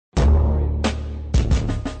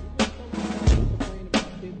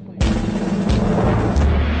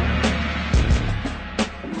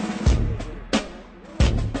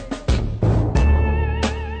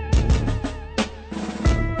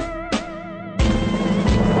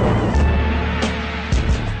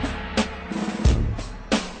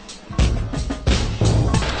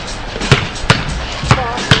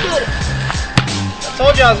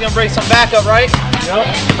y'all was gonna bring some backup, right? Yep.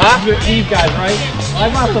 Huh? These guys, right? I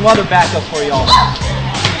got some other backup for y'all. I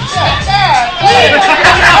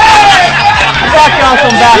got y'all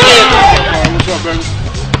some backup. What's up, baby?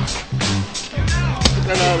 Get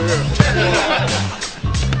that out of here.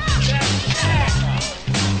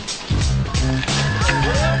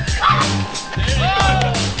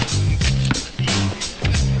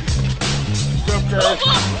 Steph Curry.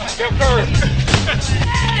 Steph Curry.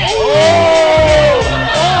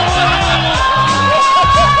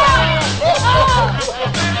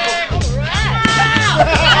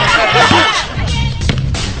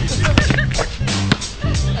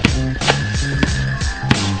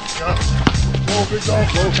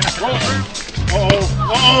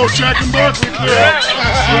 Uh-oh, Shaq and Barkley clear up.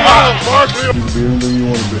 Barkley. You can be anything you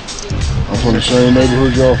want to be. I'm from the same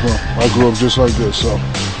neighborhood y'all from. I grew up just like this, so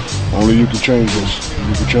only you can change this.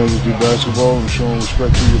 You can change it through basketball and showing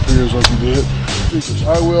respect to your peers like you did.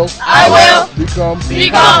 I will become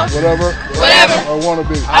whatever I want to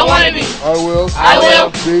be. I will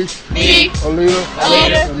be a leader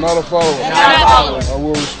and not a follower. I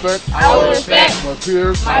will respect my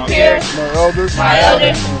peers, my elders,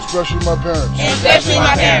 and especially my parents.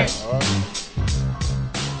 All right?